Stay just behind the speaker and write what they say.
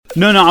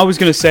No, I was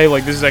gonna say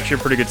this is actually a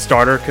pretty good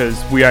starter because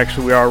we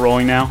are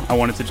rolling now. I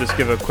wanted to just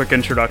give a quick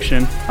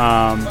introduction.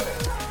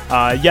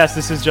 Yes,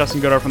 this is Justin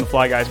Goodar from the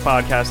Fly Guys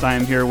podcast. I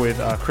am here with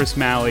Chris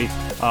Malley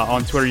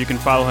on Twitter. You can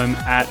follow him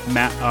at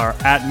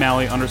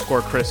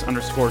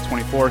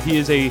Malley_Chris_24. He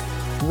is a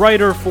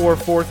writer for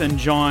Fourth and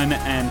John.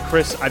 And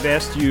Chris, I've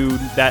asked you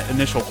that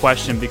initial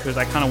question because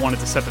I kind of wanted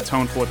to set the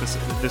tone for what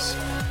this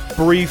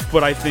brief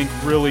but I think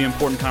really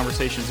important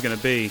conversation is going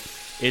to be.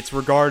 It's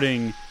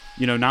regarding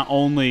not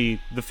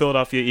only the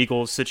Philadelphia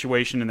Eagles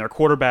situation and their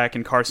quarterback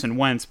and Carson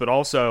Wentz, but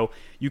also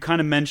you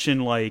kind of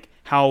mentioned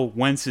how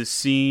Wentz is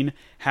seen,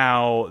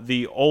 how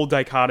the old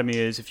dichotomy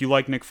is if you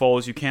like Nick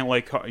Foles, you can't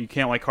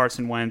like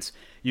Carson Wentz.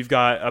 You've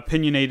got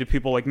opinionated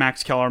people like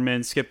Max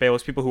Kellerman, Skip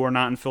Bayless, people who are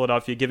not in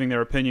Philadelphia giving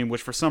their opinion,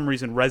 which for some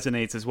reason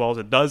resonates as well as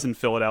it does in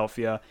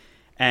Philadelphia.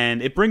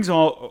 And it brings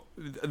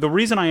the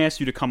reason I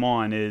asked you to come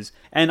on is,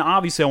 and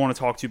obviously I want to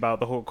talk to you about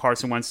the whole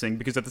Carson Wentz thing,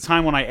 because at the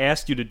time when I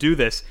asked you to do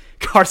this,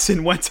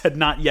 Carson Wentz had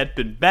not yet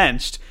been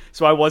benched,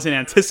 so I wasn't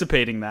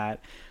anticipating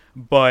that.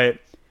 But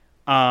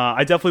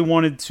I definitely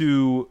wanted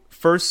to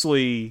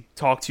firstly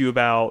talk to you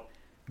about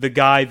the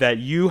guy that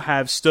you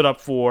have stood up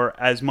for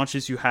as much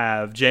as you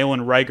have,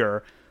 Jalen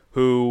Reagor,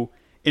 who,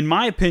 in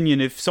my opinion,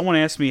 if someone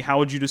asked me how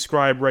would you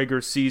describe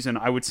Reagor's season,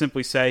 I would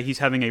simply say he's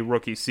having a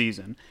rookie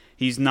season.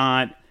 He's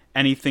not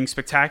anything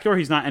spectacular.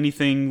 He's not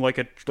anything like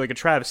a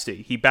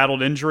travesty. He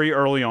battled injury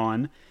early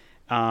on.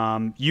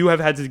 You have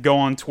had to go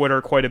on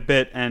Twitter quite a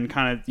bit and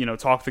kind of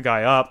talk the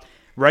guy up.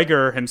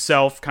 Reagor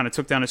himself kind of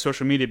took down his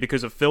social media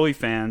because of Philly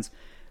fans.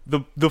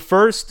 The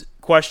first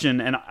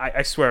question, and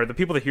I swear, the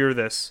people that hear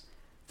this,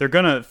 they're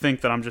gonna think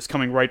that I'm just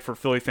coming right for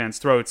Philly fans'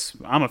 throats.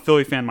 I'm a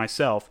Philly fan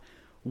myself.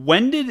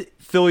 When did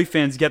Philly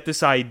fans get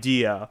this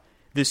idea,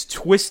 this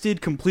twisted,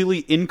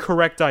 completely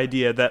incorrect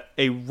idea that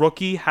a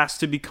rookie has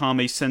to become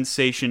a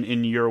sensation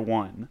in year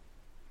one?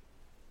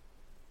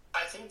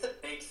 I think the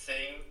big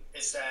thing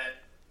is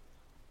that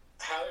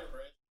Howie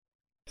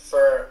Roseman,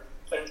 for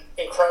an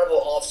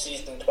incredible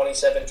offseason in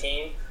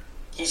 2017,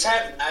 he's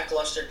had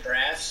lackluster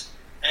drafts,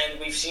 and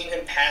we've seen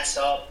him pass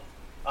up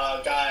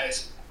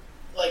guys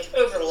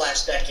over the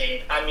last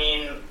decade. I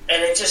mean,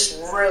 and it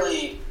just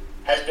really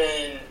has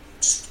been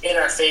in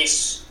our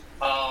face.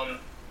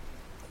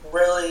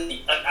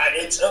 Really,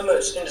 it's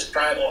almost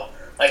indescribable.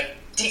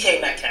 DK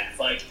Metcalf,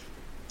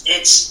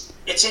 it's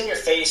in your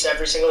face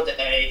every single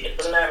day. It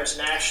doesn't matter if it's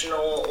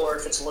national or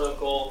if it's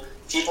local.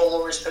 People are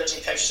always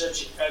posting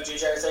pictures of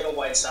J.J.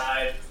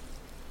 Arcega-Whiteside,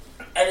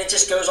 and it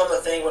just goes on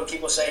the thing when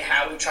people say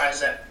Howie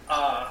tries to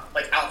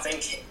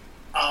outthink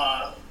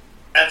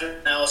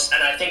everyone else,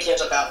 and I think he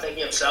ends up outthinking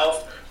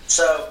himself.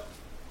 So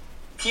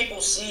people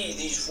see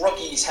these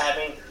rookies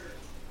having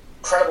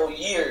incredible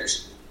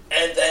years.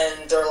 And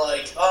then they're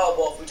like, oh,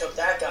 well, if we took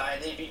that guy,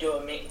 they'd be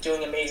doing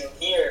amazing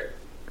here.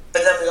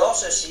 But then we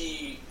also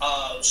see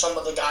some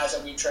of the guys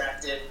that we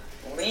drafted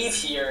leave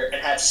here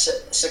and have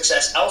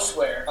success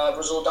elsewhere.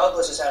 Rasul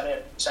Douglas is having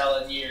a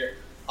solid year.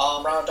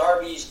 Ronald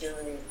Darby's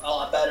doing a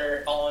lot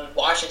better on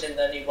Washington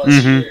than he was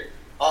here.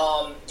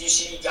 You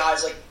see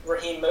guys like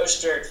Raheem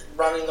Mostert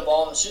running the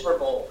ball in the Super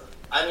Bowl.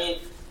 I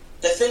mean,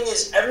 the thing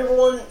is,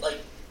 everyone,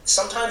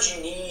 sometimes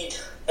you need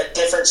a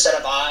different set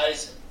of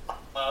eyes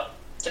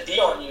to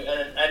be on you,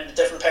 and a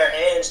different pair of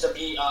hands to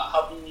be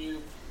helping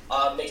you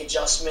make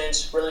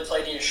adjustments, really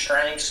play to your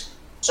strengths.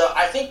 So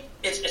I think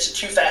it's a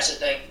two-facet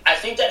thing. I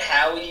think that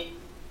Howie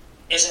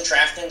isn't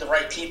drafting the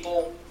right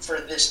people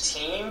for this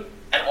team,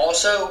 and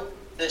also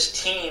this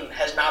team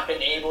has not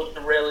been able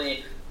to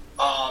really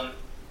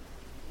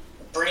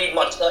breed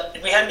much.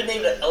 We haven't been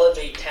able to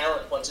elevate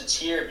talent once it's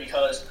here,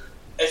 because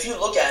if you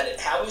look at it,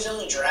 Howie's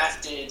only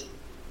drafted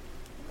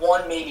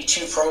one, maybe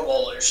two Pro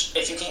Bowlers,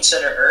 if you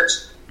consider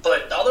Ertz.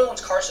 But the other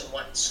one's Carson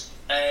Wentz,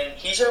 and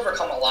he's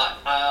overcome a lot.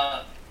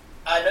 I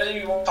know that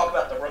you won't talk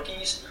about the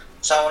rookies,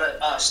 so I want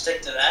to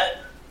stick to that.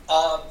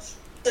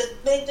 The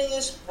main thing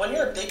is, when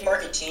you're a big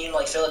market team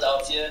like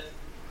Philadelphia,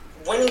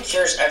 winning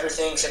cures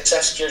everything,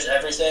 success cures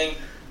everything.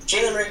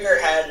 Jalen Reagor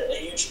had a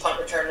huge punt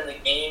return in the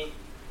game.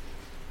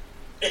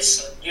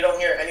 You don't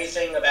hear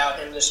anything about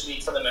him this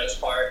week for the most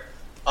part.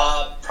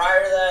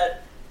 Prior to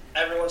that,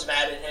 everyone's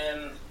mad at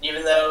him,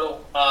 even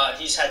though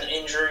he's had the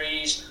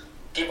injuries.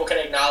 People can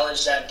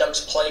acknowledge that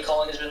Doug's play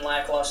calling has been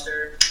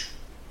lackluster.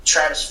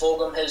 Travis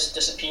Fulgham has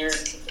disappeared.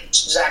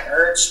 Zach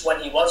Ertz, when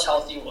he was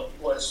healthy,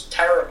 was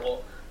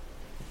terrible.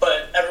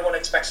 But everyone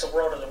expects the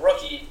world of the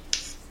rookie.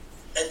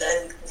 And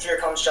then here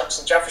comes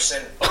Justin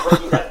Jefferson, a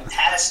rookie that we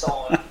passed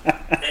on.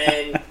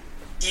 And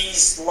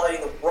he's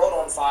lighting the world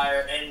on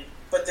fire.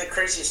 But the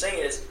craziest thing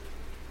is,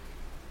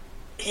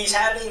 he's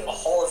having a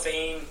Hall of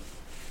Fame,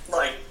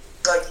 not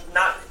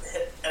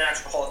an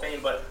actual Hall of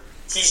Fame, but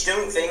he's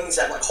doing things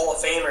that Hall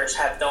of Famers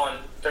have done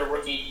their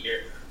rookie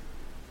year.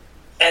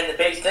 And the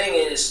big thing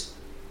is,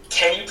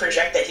 can you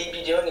project that he'd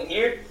be doing it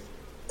here?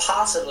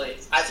 Possibly.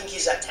 I think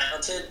he's that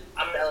talented.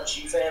 I'm an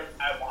LSU fan.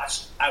 I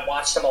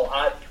watched him a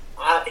lot.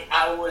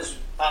 I was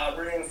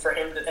rooting for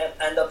him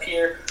to end up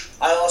here.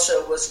 I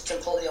also was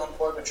completely on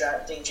board with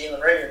drafting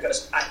Jalen Reagor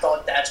because I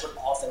thought that's what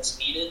the offense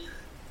needed.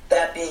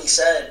 That being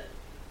said,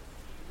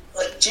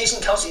 like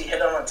Jason Kelce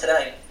hit on it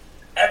today,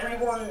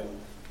 everyone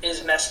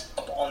is messed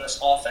up on this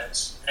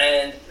offense.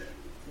 And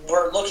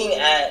we're looking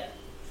at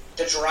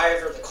the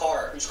driver of the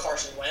car, who's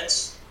Carson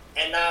Wentz,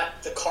 and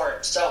not the car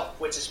itself,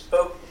 which is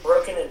both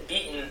broken and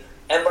beaten.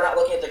 And we're not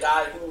looking at the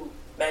guy who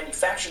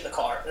manufactured the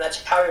car, and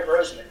that's Howie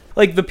Roseman.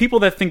 Like, the people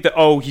that think that,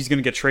 oh, he's going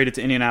to get traded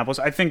to Indianapolis,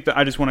 I think that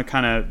I just want to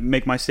kind of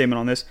make my statement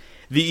on this.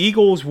 The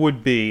Eagles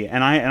would be,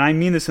 and I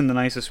mean this in the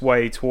nicest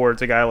way,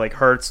 towards a guy like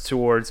Hurts,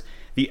 towards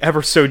the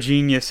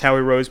ever-so-genius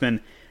Howie Roseman,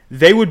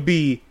 they would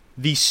be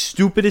the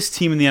stupidest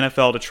team in the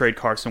NFL to trade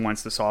Carson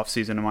Wentz this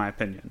offseason, in my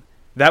opinion.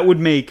 That would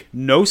make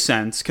no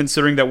sense,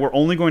 considering that we're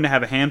only going to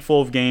have a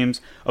handful of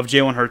games of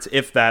Jalen Hurts,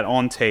 if that,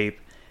 on tape,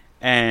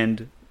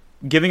 and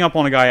giving up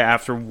on a guy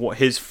after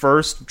his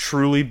first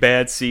truly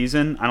bad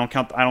season. I don't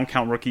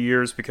count rookie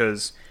years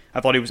because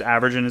I thought he was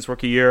average in his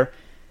rookie year.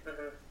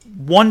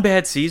 One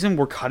bad season,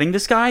 we're cutting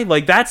this guy?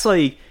 Like, that's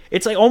like,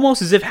 it's like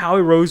almost as if Howie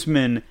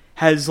Roseman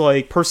has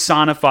like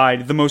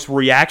personified the most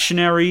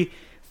reactionary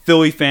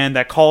Philly fan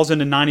that calls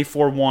into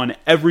 94.1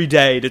 every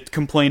day to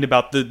complain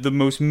about the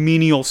most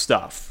menial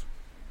stuff.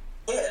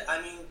 Yeah,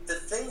 I mean, the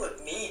thing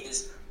with me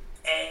is,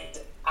 and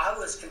I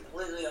was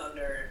completely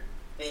under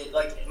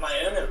like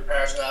my own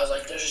impression, I was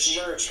like, there's a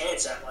 0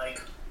 chance that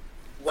like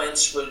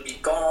Wentz would be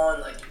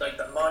gone, like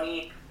the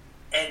money,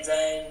 and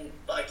then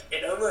like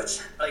it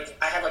almost like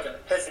I had like an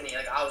epiphany.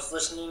 Like I was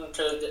listening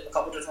to a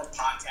couple different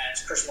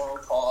podcasts, Chris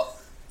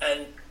Lowenkopf,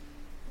 and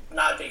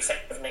not a big fan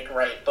of Nick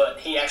Wright, but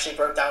he actually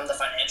broke down the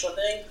financial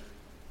thing.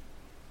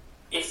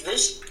 If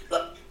this,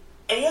 like,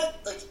 and yet,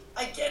 like,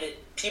 I get it.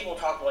 People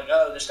talk like,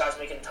 oh, this guy's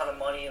making a ton of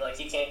money, like,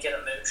 he can't get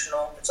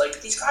emotional. It's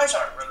like, these guys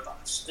aren't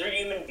robots. They're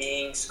human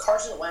beings.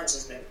 Carson Wentz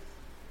has been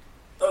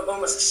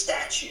almost a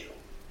statue.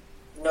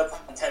 No pun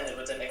intended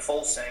with the Nick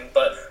Foles thing,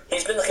 but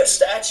he's been like a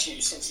statue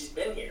since he's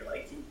been here.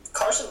 Like,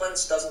 Carson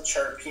Wentz doesn't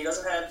chirp. He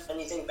doesn't have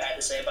anything bad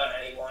to say about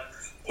anyone.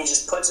 He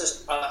just puts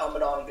his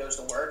helmet on and goes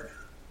to work.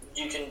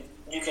 You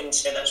can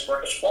say that's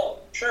work his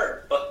fault,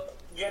 sure, but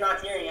you're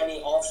not hearing any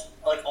off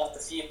the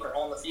field or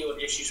on the field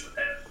issues with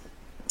him.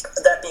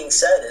 That being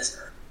said,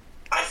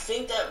 I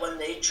think that when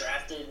they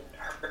drafted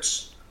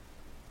Hurts,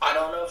 I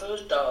don't know if it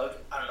was Doug,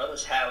 I don't know if it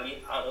was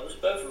Howie, I don't know if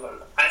it was both of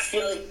them. I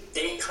feel like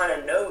they kind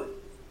of know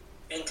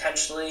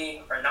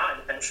intentionally or not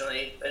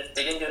intentionally. If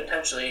they didn't do it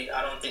intentionally,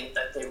 I don't think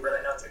that they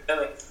really know what they're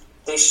doing.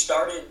 They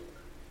started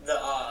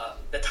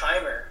the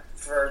timer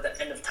for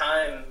the end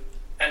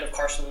of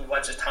Carson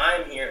Wentz's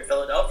time here in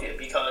Philadelphia,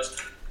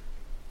 because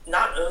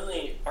not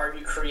only are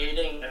you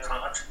creating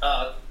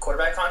a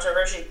quarterback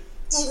controversy,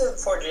 even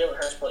before Jalen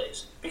Hurts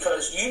plays,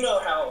 because you know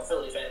how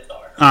Philly fans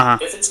are. Uh-huh.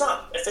 If it's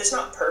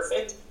not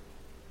perfect,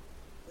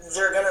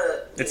 they're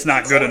gonna. It's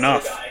not good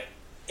enough.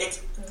 As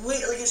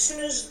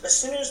soon as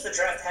the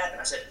draft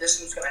happened, I said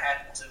this was gonna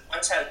happen. I said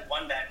Wentz had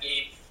one bad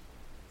game.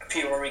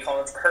 People were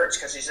recalling for Hurts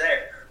because he's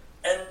there,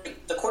 and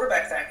the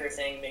quarterback factor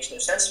thing makes no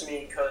sense to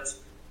me, because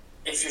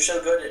if you're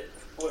so good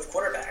with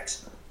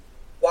quarterbacks,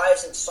 why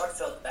isn't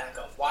Sudfeld back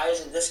up? Why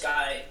isn't this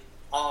guy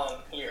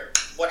here?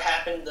 What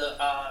happened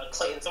to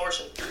Clayton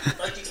Thorson?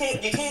 Like,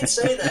 you can't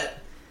say that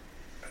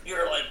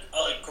you're like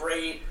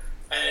great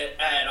at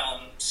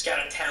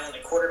scouting talent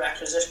at quarterback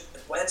position.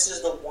 Wentz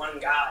is the one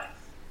guy,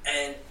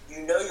 and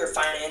you know you're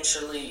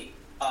financially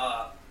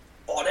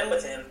bought in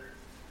with him.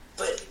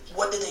 But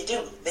what did they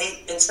do?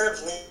 They, instead of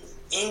leaning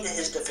into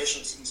his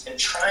deficiencies and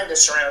trying to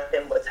surround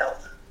him with help,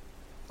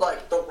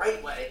 like the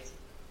right way,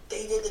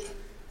 they did the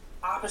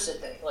opposite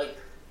thing. Like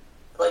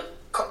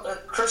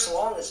Chris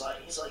Long is like,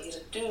 he's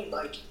a dude. He's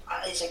like,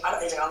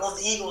 I love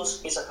the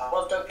Eagles. He's like, I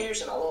love Doug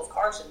Peterson. I love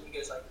Carson. He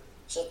goes like,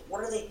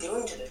 what are they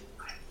doing to them?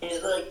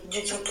 He's like,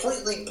 you're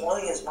completely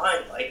blowing his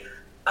mind. Like,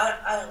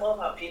 I love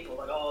how people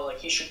like, oh, like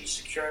he should be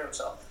secure in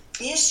himself.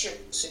 He is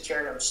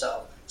secure in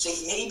himself. So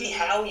maybe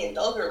Howie and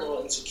Doug are a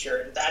little insecure,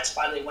 and that's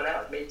why they went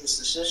out and made this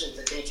decision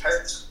to take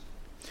Hurts.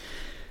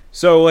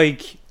 So,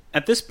 like,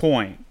 at this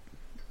point,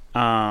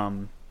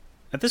 the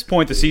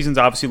season's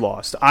obviously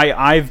lost.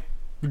 I've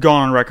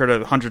gone on record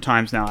 100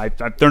 times now.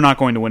 They're not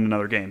going to win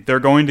another game. They're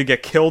going to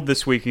get killed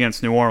this week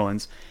against New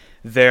Orleans.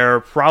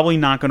 They're probably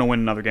not going to win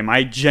another game.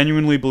 I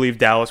genuinely believe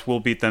Dallas will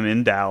beat them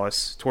in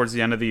Dallas towards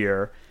the end of the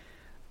year.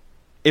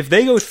 If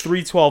they go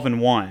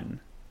 3-12-1,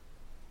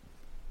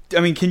 I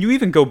mean, can you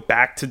even go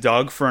back to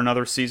Doug for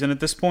another season at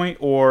this point?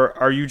 Or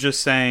are you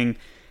just saying,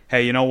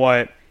 hey, you know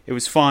what? It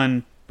was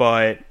fun,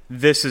 but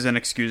this is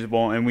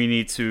inexcusable, and we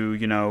need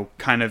to,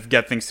 kind of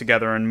get things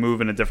together and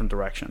move in a different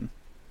direction?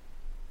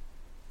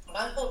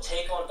 My whole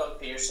take on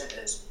Doug Peterson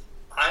is,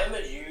 I'm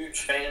a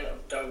huge fan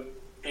of Doug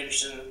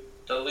Peterson,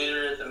 the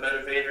leader, the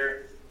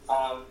motivator.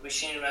 We've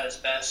seen him at his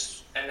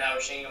best, and now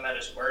we're seeing him at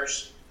his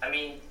worst. I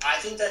mean, I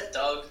think that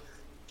Doug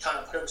kind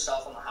of put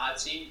himself on the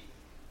hot seat.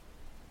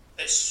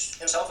 As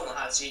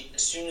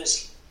soon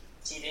as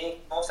he became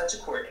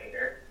offensive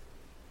coordinator,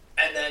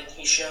 and then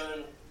he's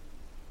shown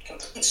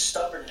complete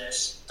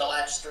stubbornness the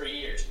last 3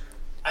 years.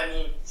 I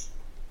mean,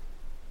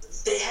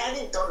 they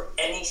haven't done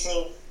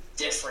anything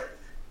different,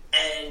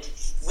 and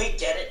we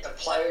get it. The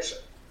players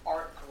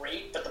aren't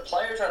great, but the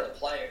players are the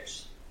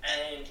players.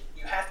 And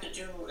you have to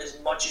do as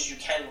much as you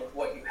can with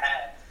what you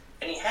have.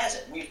 And he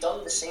hasn't. We've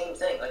done the same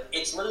thing. Like,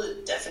 it's literally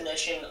the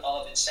definition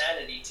of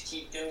insanity to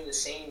keep doing the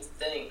same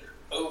thing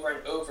over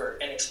and over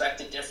and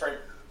expect a different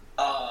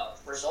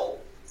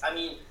result. I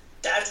mean,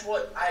 that's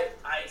what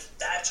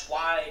that's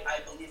why I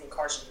believe in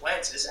Carson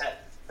Wentz, is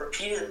that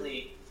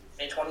repeatedly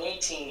in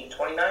 2018,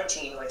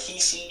 2019, like, he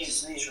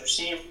sees these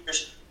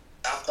receivers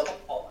out the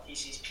ball. He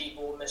sees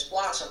people miss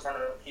blocks in front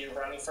of him. He's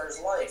running for his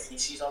life. He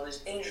sees all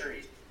these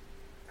injuries.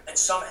 And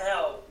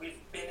somehow we've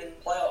been in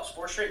the playoffs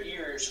 4 straight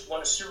years,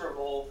 won a Super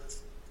Bowl,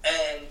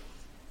 and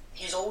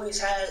he's always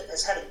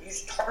has had a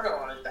huge target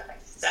on his back.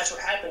 That's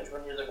what happens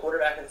when you're the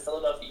quarterback in the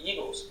Philadelphia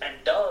Eagles. And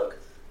Doug,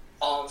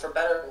 for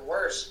better or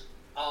worse,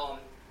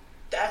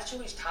 that's who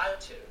he's tied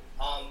to.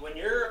 When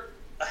you're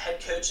a head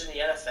coach in the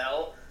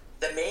NFL,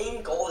 the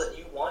main goal that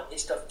you want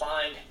is to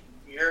find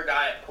your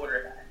guy at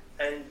quarterback.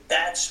 And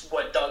that's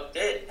what Doug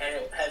did, and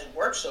it has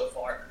worked so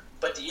far.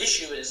 But the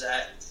issue is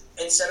that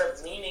instead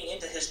of leaning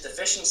into his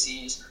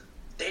deficiencies,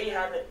 they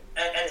haven't,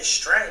 and his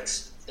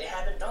strengths, they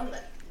haven't done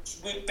that.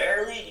 We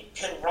barely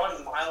can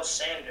run Miles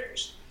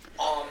Sanders.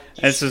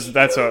 There's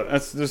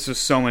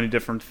just so many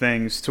different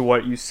things to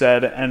what you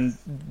said, and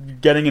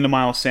getting into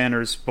Miles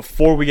Sanders,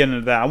 before we get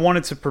into that, I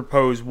wanted to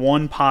propose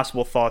one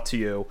possible thought to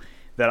you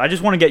that I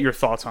just want to get your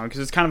thoughts on,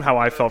 because it's kind of how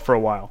I felt for a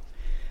while.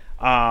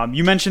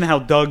 You mentioned how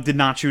Doug did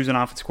not choose an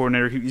offensive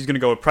coordinator. He's going to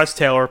go with Press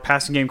Taylor,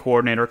 passing game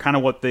coordinator, kind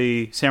of what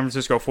the San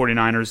Francisco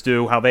 49ers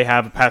do, how they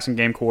have a passing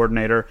game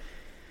coordinator.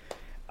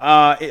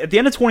 At the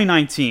end of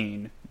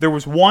 2019, there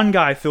was one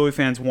guy Philly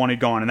fans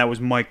wanted gone, and that was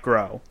Mike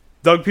Groh.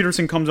 Doug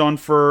Peterson comes on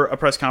for a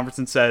press conference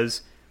and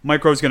says,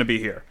 Mike Groh's going to be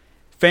here.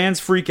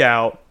 Fans freak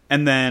out,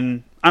 and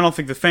then I don't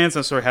think the fans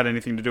necessarily had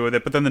anything to do with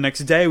it, but then the next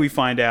day we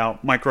find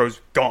out Mike Groh's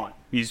gone.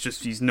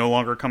 He's no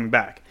longer coming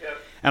back. Yep.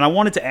 And I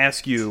wanted to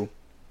ask you,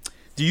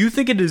 do you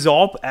think it is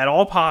at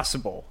all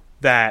possible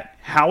that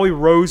Howie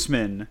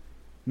Roseman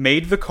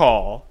made the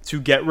call to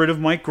get rid of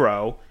Mike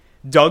Groh?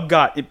 Doug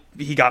got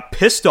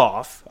pissed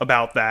off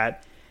about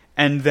that,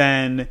 and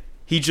then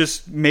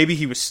maybe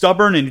he was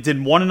stubborn and he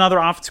didn't want another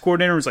offensive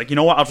coordinator. He was like, you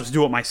know what, I'll just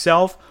do it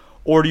myself.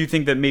 Or do you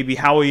think that maybe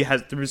there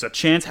was a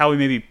chance Howie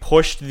maybe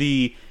pushed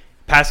the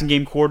passing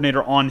game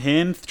coordinator on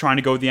him, trying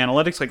to go with the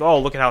analytics, like, oh,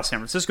 look at how San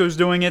Francisco's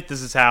doing it.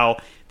 This is how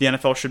the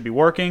NFL should be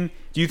working.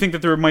 Do you think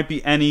that there might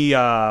be any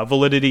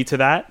validity to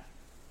that?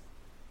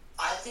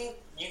 I think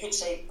you could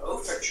say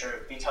both are true,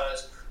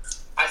 because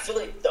I feel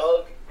like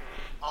Doug,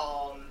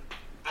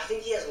 I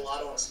think he has a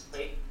lot on his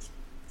plate.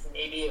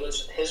 Maybe it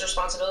was his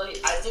responsibility.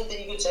 I think that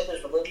you could say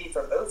there's validity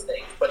for both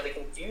things, but the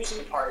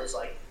confusing part is,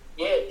 like,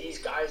 yeah, these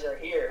guys are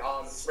here.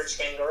 Rich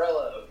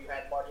Scangarello, you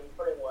had Martin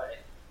Puddingway,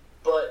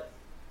 but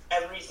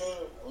everything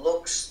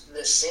looks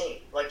the same.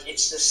 Like,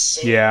 it's the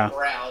same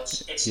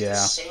routes. It's the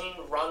same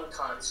run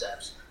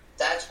concepts.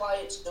 That's why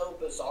it's so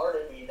bizarre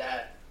to me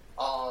that,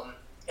 and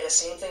the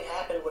same thing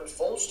happened when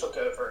Foles took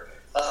over.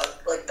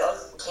 Like, Doug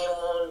came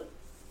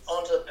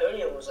onto the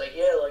podium and was like,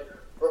 yeah, like,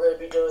 we're going to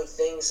be doing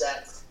things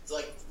that,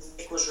 like,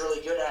 Nick was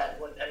really good at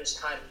his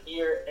time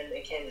here and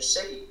in Kansas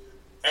City.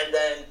 And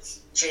then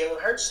Jalen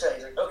Hurts said,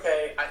 he's like,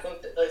 okay, I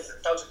think that, like,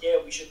 Doug's like, yeah,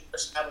 we should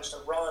establish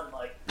the run,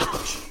 like,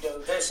 we should be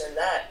doing this and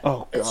that.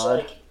 Oh,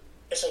 God.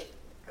 It's like,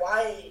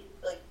 why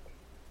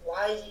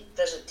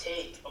does it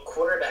take a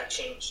quarterback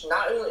change?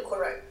 Not only a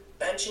quarterback,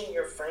 benching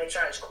your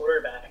franchise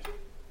quarterback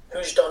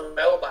who's done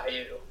well by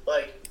you.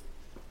 Like,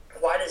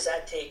 why does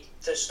that take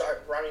to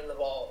start running the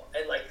ball?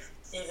 And, like,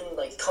 even,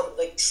 like,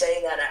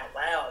 saying that out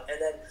loud.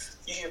 And then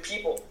you hear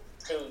people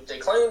who, they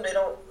claim they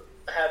don't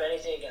have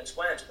anything against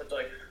Wentz, but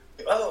they're like,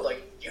 oh,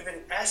 like, you've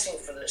been asking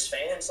for this,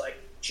 fans. Like,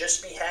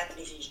 just be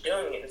happy he's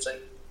doing it. It's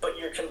like, but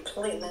you're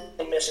completely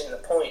missing the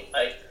point.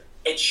 Like,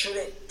 it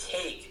shouldn't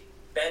take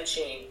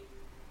benching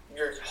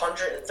your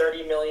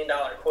 $130 million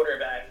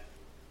quarterback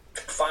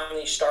to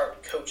finally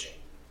start coaching.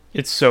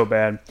 It's so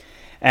bad.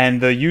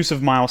 And the use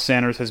of Miles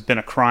Sanders has been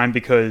a crime,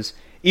 because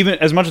even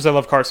as much as I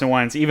love Carson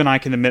Wentz, even I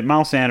can admit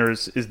Miles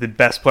Sanders is the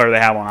best player they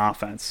have on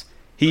offense.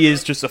 He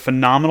is just a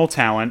phenomenal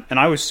talent, and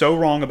I was so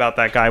wrong about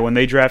that guy when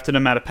they drafted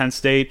him out of Penn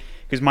State,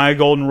 because my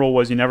golden rule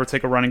was you never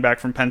take a running back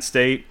from Penn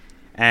State,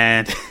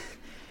 and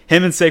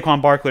him and Saquon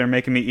Barkley are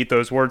making me eat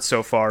those words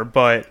so far,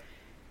 but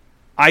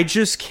I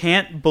just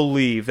can't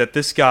believe that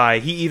this guy,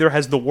 he either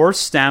has the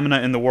worst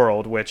stamina in the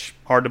world, which,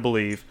 hard to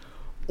believe,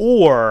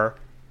 or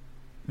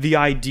the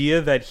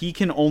idea that he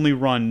can only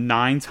run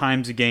 9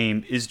 times a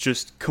game is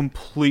just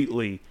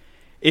completely...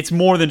 It's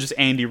more than just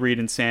Andy Reid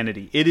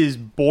insanity. It is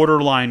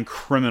borderline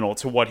criminal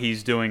to what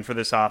he's doing for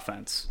this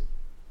offense.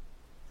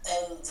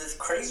 And the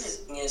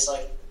craziest thing is,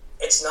 like,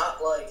 it's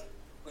not like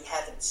we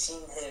haven't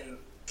seen him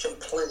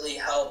completely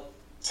help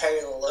carry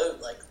the load.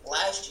 Like,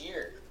 last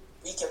year,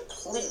 we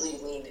completely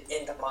leaned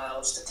into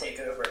Miles to take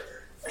over.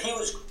 He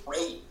was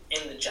great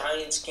in the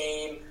Giants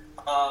game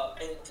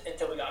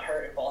until we got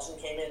hurt and Boston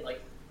came in.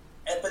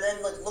 But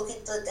then, look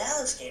at the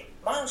Dallas game.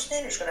 Miles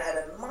Sanders going to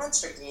have a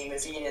monster game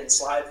if he didn't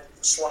slide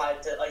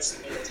to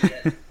icing at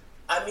the end.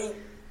 I mean,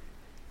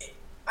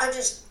 I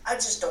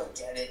just don't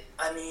get it.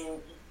 I mean,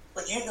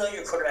 like,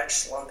 your quarterback's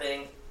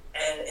slumping,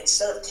 and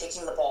instead of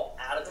taking the ball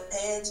out of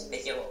his hands and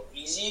making it a little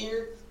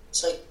easier,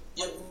 it's like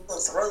you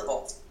throw the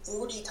ball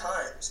 40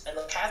 times, and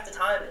like half the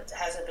time it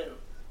hasn't been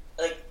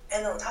like.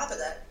 And on top of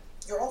that,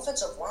 your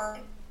offensive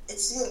line,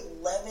 it's the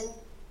 11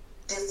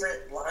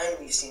 different line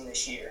we've seen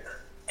this year,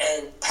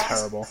 and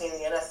passing in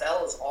the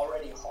NFL is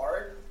already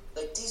hard.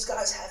 Like, these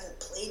guys haven't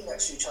played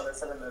next to each other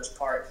for the most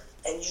part,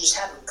 and you just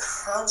have them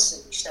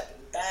constantly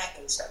stepping back,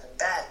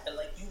 and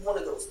like, you want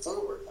to go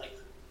forward. Like,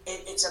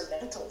 it's a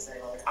mental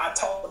thing. Like, I've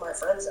talked to my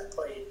friends that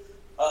played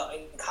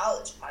in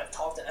college. I've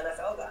talked to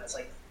NFL guys.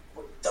 Like,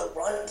 the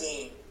run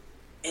game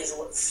is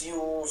what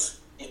fuels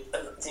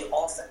the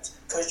offense,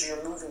 because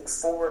you're moving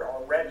forward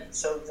already.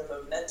 So the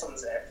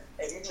momentum's there.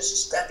 If you're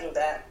just stepping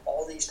back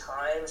all these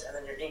times and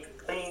then you're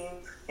incomplete, you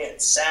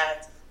get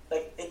sacked,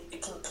 like,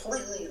 it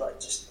completely, like,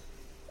 just,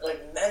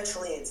 like,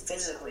 mentally and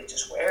physically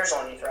just wears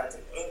on you throughout the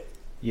game.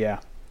 Yeah.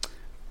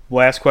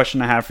 Last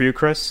question I have for you,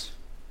 Chris.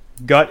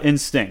 Gut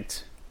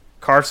instinct.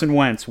 Carson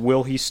Wentz,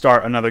 will he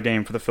start another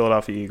game for the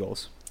Philadelphia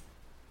Eagles?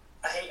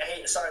 I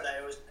hate sorry that I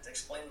always have to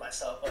explain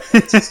myself, but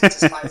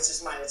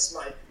it's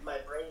my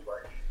brain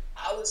work.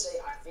 I would say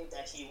I think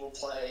that he will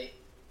play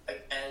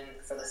again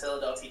for the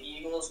Philadelphia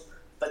Eagles,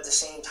 but at the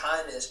same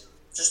time is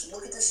just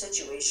look at the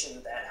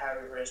situation that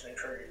Harry Roseman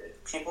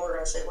created. People are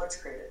going to say, "What's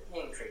created?" He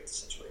didn't create the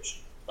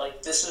situation.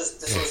 Like, this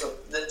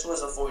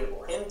was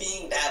avoidable. Him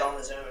being bad on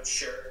his own,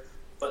 sure,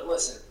 but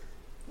listen,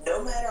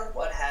 no matter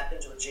what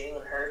happens with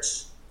Jalen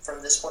Hurts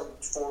from this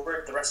point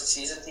forward, the rest of the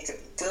season, he could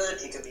be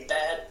good, he could be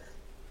bad.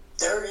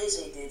 There is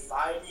a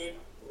divided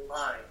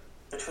line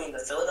between the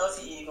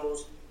Philadelphia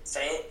Eagles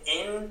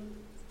in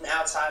and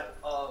outside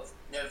of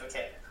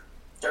NovaCare.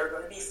 There are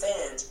going to be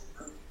fans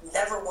who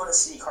never want to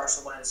see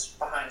Carson Wentz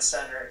behind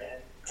center again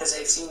because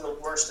they've seen the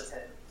worst of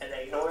him, and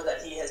they ignore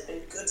that he has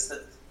been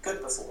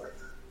good before.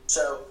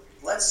 So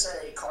let's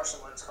say Carson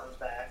Wentz comes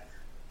back,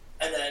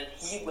 and then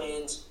he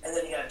wins, and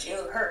then you have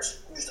Jalen Hurts,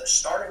 who's the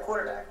starting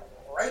quarterback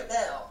right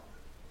now,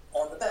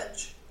 on the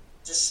bench,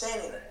 just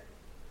standing there.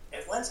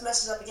 If Wentz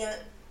messes up again,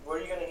 what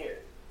are you going to hear?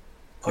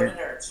 Put in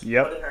Hurts.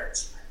 Yep. Put in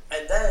Hurts.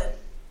 And then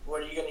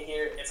what are you going to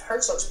hear if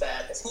Hurts looks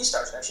bad, if he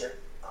starts next year?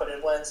 Put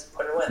in Wentz.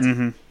 Put in Wentz.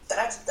 Mm-hmm.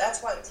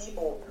 That's why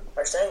people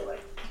are saying,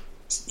 like,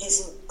 this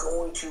isn't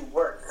going to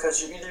work,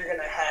 because you're either going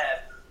to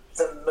have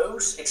the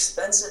most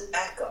expensive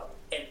backup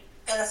in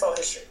NFL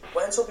history.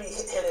 Wentz will be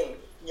hitting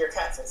your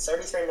cap for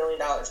 $33 million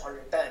on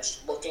your bench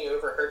looking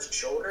over Hurts'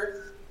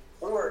 shoulder,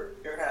 or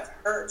you're going to have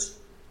Hurts,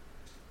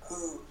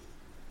 who,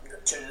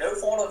 to no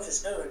fault of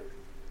his own,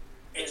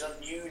 is a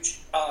huge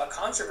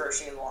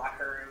controversy in the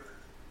locker room.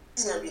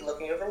 He's going to be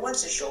looking over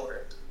Wentz's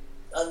shoulder.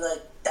 And,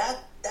 like,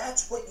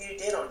 that's what you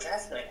did on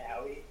draft night,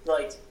 Howie.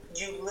 Like,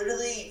 you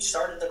literally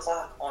started the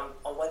clock on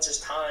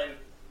Wentz's time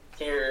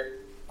here,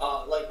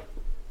 like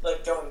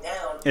going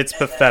down. It's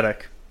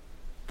pathetic.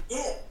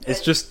 Yeah.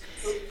 It's just...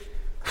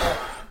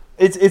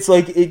 It's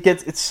like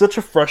it's such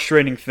a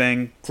frustrating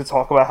thing to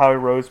talk about Howie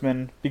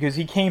Roseman, because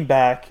he came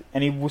back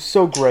and he was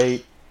so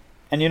great,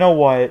 and you know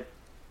what?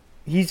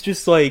 He's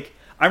just like,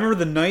 I remember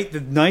the night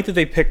that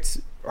they picked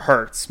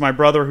Hurts, my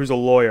brother who's a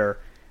lawyer,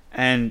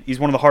 and he's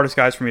one of the hardest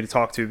guys for me to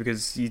talk to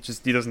because he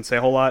doesn't say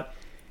a whole lot.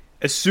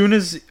 As soon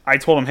as I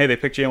told him, hey, they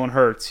picked Jalen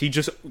Hurts, he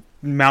just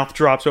mouth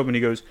drops open.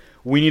 He goes,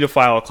 we need to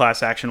file a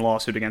class action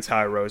lawsuit against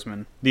Howie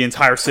Roseman. The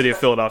entire city of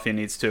Philadelphia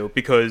needs to,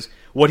 because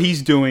what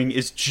he's doing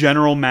is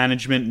general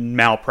management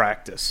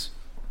malpractice.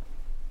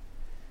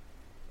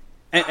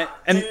 And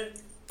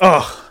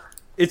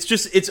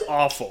it's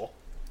awful.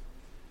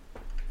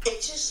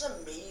 It's just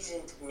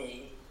amazing to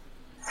me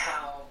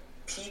how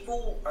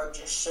people are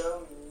just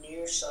so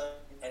nearsighted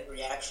and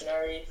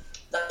reactionary,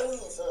 not only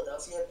in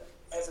Philadelphia, but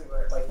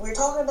everywhere. Like, we were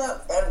talking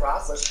about Ben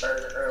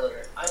Roethlisberger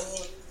earlier. I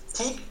mean,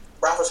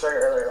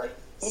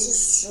 he's a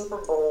Super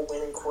Bowl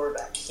winning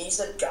quarterback. He's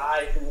a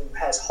guy who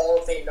has Hall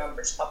of Fame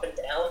numbers up and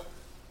down.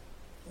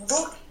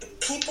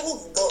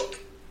 People look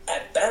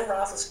at Ben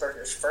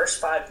Roethlisberger's first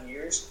 5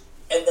 years,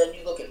 and then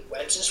you look at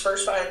Wentz's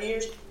first 5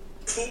 years.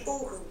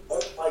 People who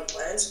don't like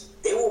Wentz,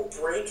 they will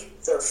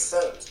break their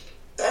phones.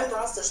 Ben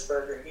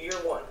Roethlisberger, year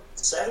 1,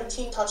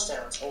 17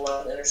 touchdowns,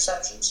 11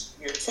 interceptions.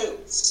 Year 2,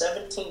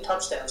 17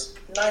 touchdowns,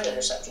 9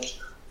 interceptions.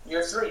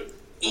 Year 3,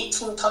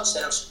 18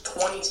 touchdowns,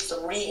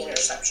 23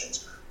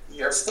 interceptions.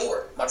 Year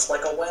 4, much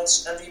like a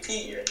Wentz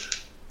MVP year,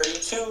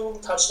 32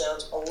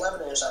 touchdowns,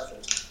 11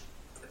 interceptions.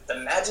 The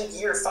magic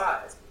year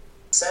 5,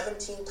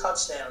 17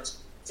 touchdowns,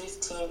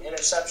 15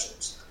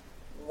 interceptions.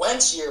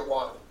 Wentz year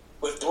 1,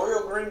 with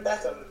Dorial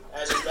Green-Beckham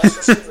as his best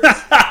receiver,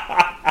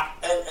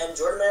 and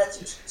Jordan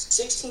Matthews,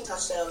 16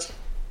 touchdowns,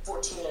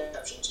 14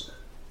 interceptions.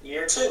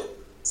 Year 2,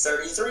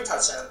 33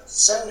 touchdowns,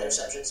 7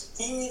 interceptions.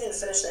 He didn't even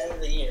finish the end of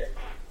the year.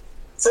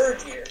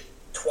 Third year,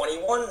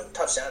 21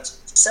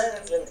 touchdowns,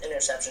 7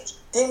 interceptions.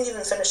 Didn't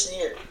even finish the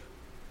year.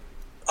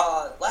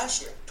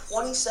 Last year,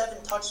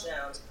 27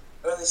 touchdowns,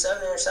 only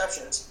 7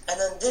 interceptions. And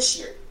then this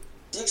year,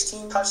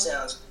 16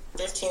 touchdowns,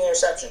 15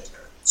 interceptions.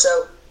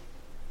 So,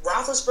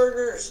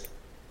 Roethlisberger's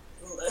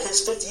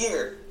his 5th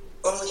year,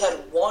 only had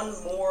one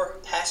more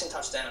passing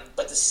touchdown,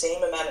 but the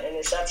same amount of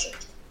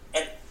interceptions.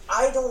 And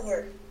I don't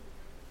hear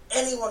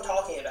anyone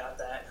talking about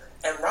that.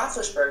 And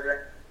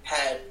Roethlisberger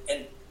had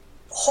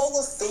Hall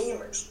of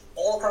Famers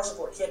all across the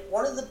board. He had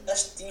one of the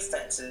best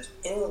defenses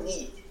in the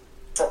league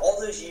for all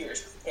those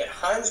years. He had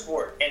Hines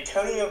Ward,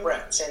 Antonio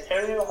Brown,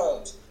 Santonio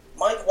Holmes,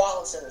 Mike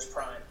Wallace in his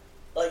prime.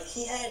 Like,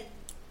 he had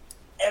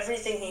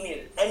everything he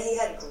needed. And he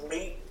had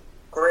great,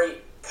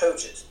 great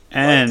coaches.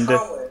 And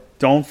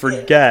don't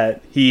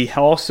forget, he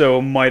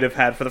also might have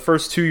had, for the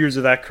first 2 years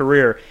of that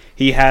career,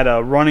 he had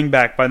a running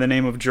back by the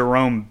name of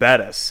Jerome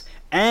Bettis.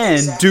 And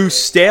Exactly.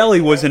 Deuce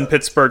Staley was in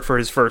Pittsburgh for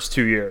his first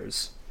 2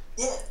 years.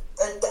 Yeah,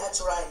 and that's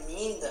what I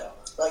mean, though.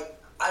 Like,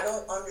 I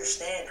don't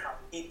understand how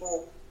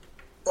people,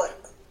 like,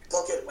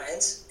 look at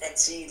Wentz and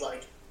see,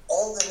 like,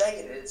 all the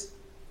negatives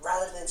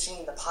rather than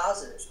seeing the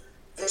positives.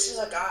 This is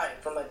a guy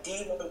from a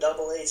D1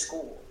 AA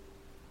school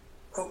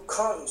who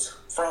comes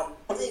from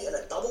living in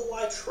a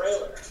double-wide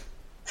trailer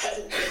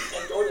and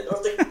going to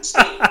North Dakota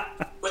State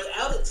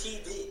without a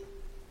TV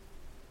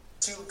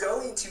to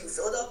going to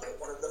Philadelphia,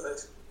 one of the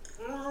most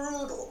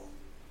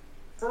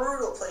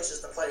brutal places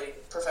to play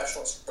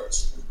professional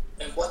sports.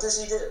 And what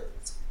does he do?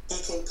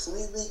 He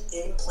completely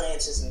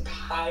implants his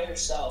entire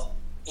self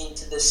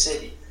into the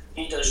city.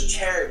 He does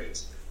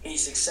charities.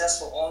 He's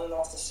successful on and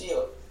off the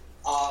field.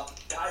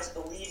 Guys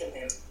believe in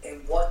him.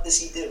 And what does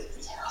he do?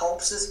 He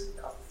helps us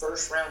a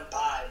first-round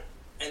bye,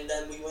 and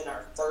then we win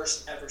our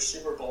first ever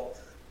Super Bowl.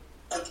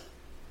 Like,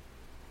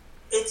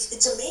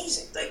 it's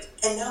amazing. Like,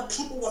 and now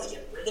people want to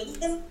get rid of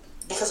him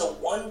because of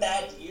one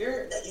bad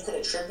year that you can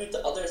attribute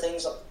to other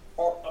things in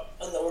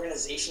the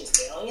organization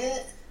failing at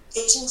it.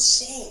 It's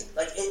insane.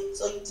 Like,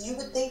 it's like you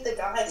would think the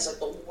guy is like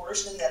the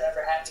worst thing that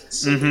ever happened to the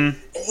city, and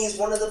he's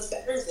one of the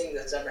better things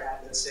that's ever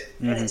happened to the city.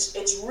 And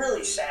it's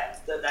really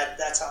sad that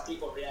that's how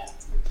people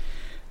react.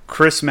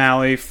 Chris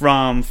Malley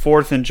from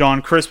 4th and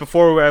John. Chris,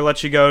 before I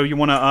let you go, you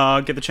want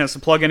to get the chance to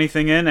plug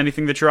anything in?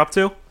 Anything that you're up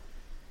to?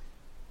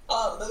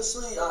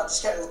 Mostly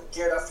just getting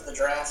geared up for the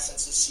draft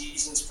since the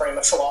season's pretty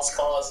much a lost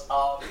cause.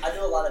 I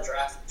do a lot of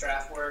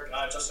draft work.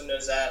 Justin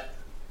knows that.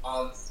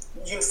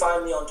 You can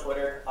find me on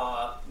Twitter,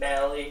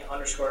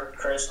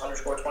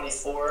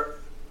 Malley_Chris_24.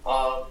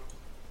 I'm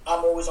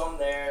always on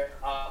there.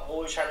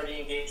 Always trying to be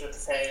engaged with the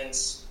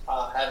fans.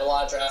 I have a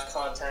lot of draft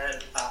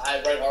content.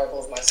 I write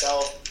articles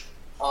myself.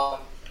 You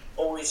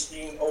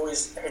can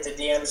always hit the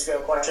DMs if you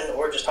have a question,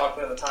 or just talk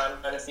to me on the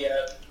timeline if you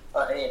have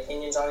any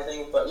opinions on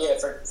anything. But yeah,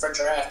 for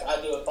draft, I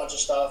do a bunch of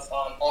stuff.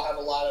 I'll have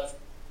a lot of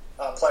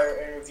player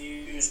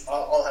interviews.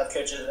 I'll have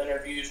coaches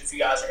interviews if you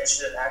guys are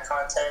interested in that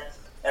content.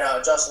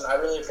 And Justin, I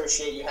really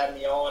appreciate you having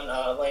me on,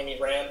 letting me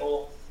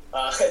ramble.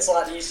 It's a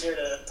lot easier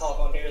to talk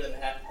on here than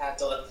have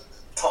to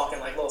talk in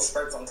like little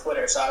spurts on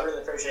Twitter. So I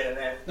really appreciate it,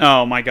 man.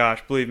 Oh my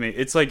gosh, believe me,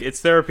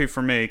 it's therapy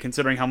for me,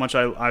 considering how much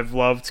I've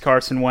loved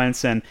Carson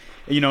Wentz. And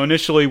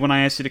initially when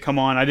I asked you to come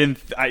on,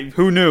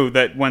 who knew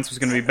that Wentz was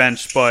going to be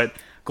benched? But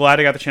glad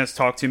I got the chance to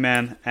talk to you,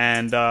 man.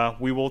 And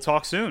we will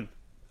talk soon.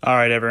 All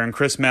right, everyone.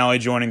 Chris Malley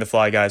joining the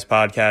Fly Guys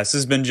podcast. This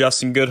has been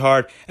Justin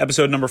Goodhart,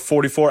 episode number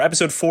 44.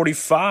 Episode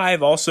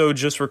 45 also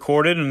just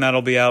recorded, and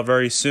that'll be out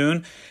very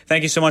soon.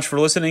 Thank you so much for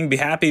listening. Be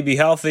happy, be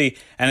healthy,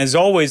 and as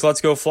always, let's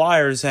go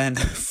Flyers, and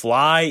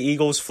fly,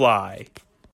 Eagles, fly.